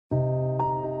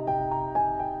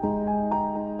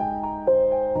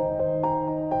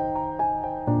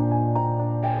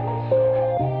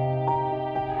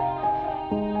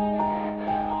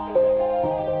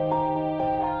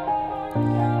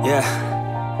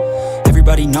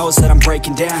Everybody knows that I'm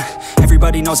breaking down.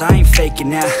 Everybody knows I ain't faking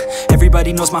now.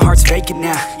 Everybody knows my heart's vacant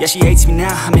now. Yeah, she hates me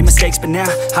now, I made mistakes but now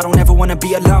I don't ever wanna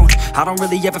be alone. I don't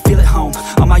really ever feel at home.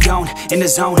 On my own, in the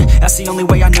zone, that's the only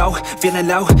way I know. Feeling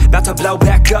low, about to blow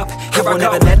back up. Here I won't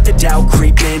ever let the doubt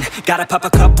creep in. Gotta pop a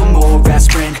couple more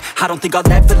aspirin. I don't think I'll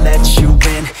ever let you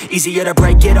in. Easier to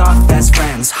break it off as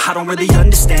friends. I don't really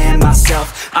understand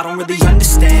myself. I don't really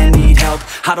understand, need help.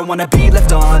 I don't wanna be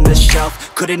left on the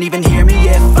shelf. Couldn't even hear me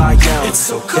if I yelled. It's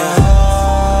so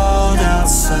cold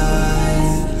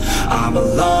outside. I'm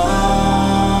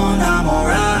alone, I'm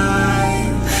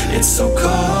alright. It's so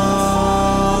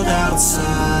cold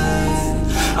outside.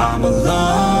 I'm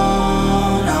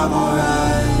alone, I'm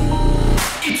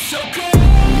alright. It's so cold.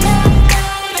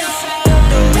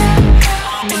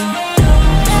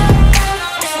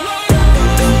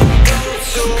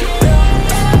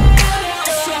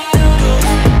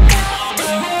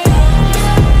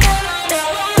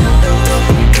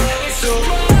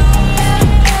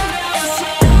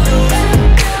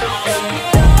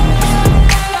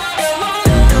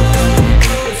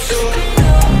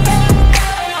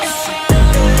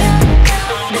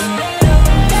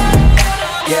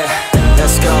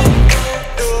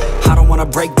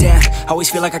 Break down, always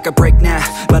feel like I could break now,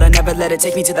 but I never let it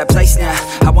take me to that place now.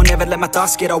 I won't ever let my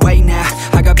thoughts get away now.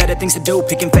 I got better things to do,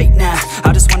 picking fate now.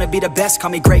 I just wanna be the best, call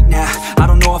me great now. I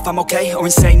don't know if I'm okay or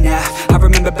insane now. I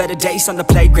remember better days on the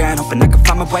playground, hoping I can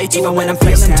find my way. Even when I'm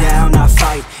feeling down, I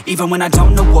fight. Even when I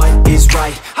don't know what is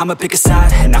right, I'ma pick a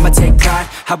side and I'ma take pride.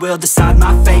 I will decide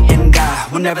my fate and I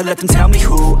will never let them tell me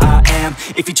who I am.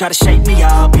 If you try to shape me,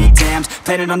 I'll be damned.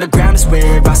 Planet on the ground is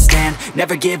where I stand.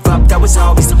 Never give up, that was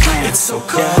always the plan. It's so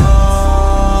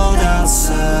cold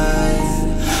outside.